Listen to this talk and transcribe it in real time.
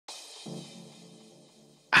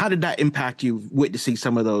how did that impact you witnessing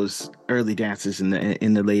some of those early dances in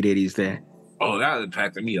the late 80s there? Oh, that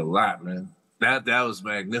impacted me a lot, man. That was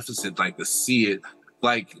magnificent, like to see it,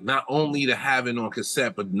 like not only to have it on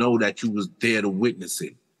cassette, but know that you was there to witness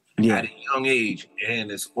it at a young age, and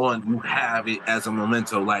it's on. You have it as a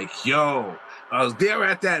memento, like, yo, I was there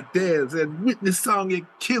at that dance and witnessed song it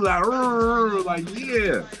killer, like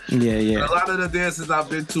yeah. And a lot of the dances I've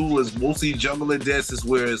been to is mostly juggling dances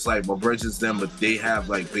where it's like my brothers them, but they have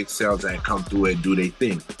like big sounds that come through and do their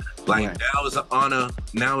thing. Like now is an honor.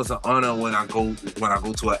 Now is an honor when I go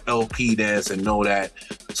to an LP dance and know that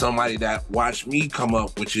somebody that watched me come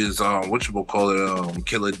up, which is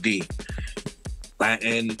Killer D.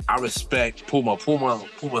 And I respect Puma. Puma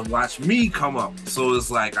watched me come up. So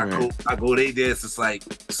it's like I go they dance. It's like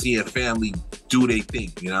seeing family do they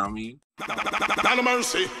thing. You know what I mean?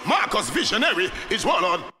 N.Y.C, Marcus Visionary is one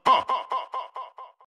on.